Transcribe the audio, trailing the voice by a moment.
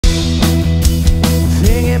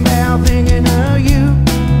thinking about thinking of you.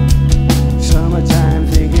 Summertime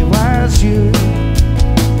thinking was you.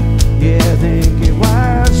 Yeah, think it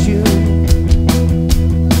was you.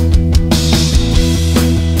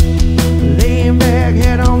 Laying back,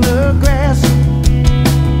 head on the grass,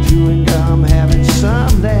 chewing gum, having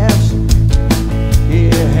some laughs.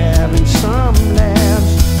 Yeah, having some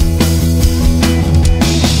laughs.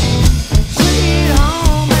 Sweet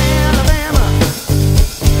home Alabama,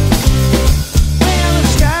 where the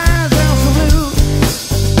skies are so blue.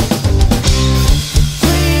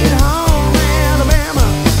 Sweet home Alabama,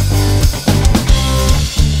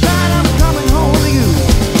 God, I'm coming home to you.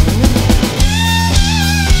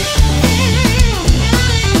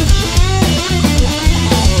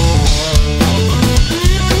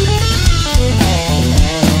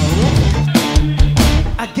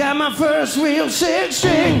 I got my first real six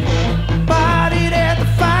string, bought it at the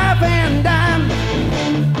 5 and dime,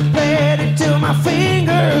 played it till my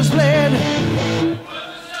fingers bled.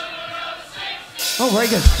 Oh, very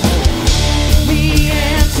good. Me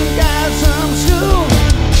and some guys from school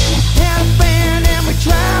had a band and we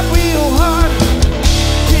tried real hard.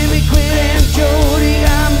 Jimmy quit and Jody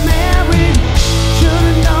got married.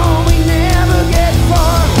 Should've known we never get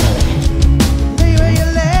far. Baby, you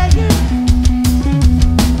let it.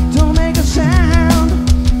 Don't make a sound.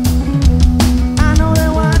 I know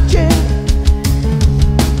they're watching.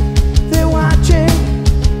 They're watching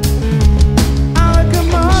our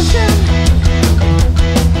commotion.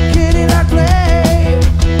 Kitty like play.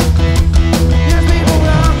 There's people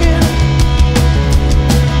talking.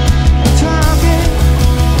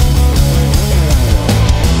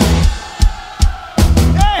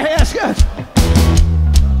 Hey, that's good.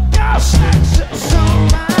 Your sex is so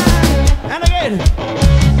mine. And again.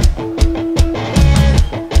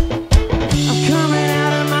 I'm coming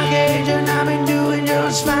out of my cage and I've been doing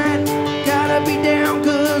just fine. Gotta be down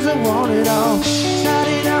 'cause I want it all.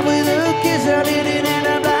 Started out with a kiss, I didn't end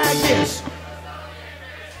up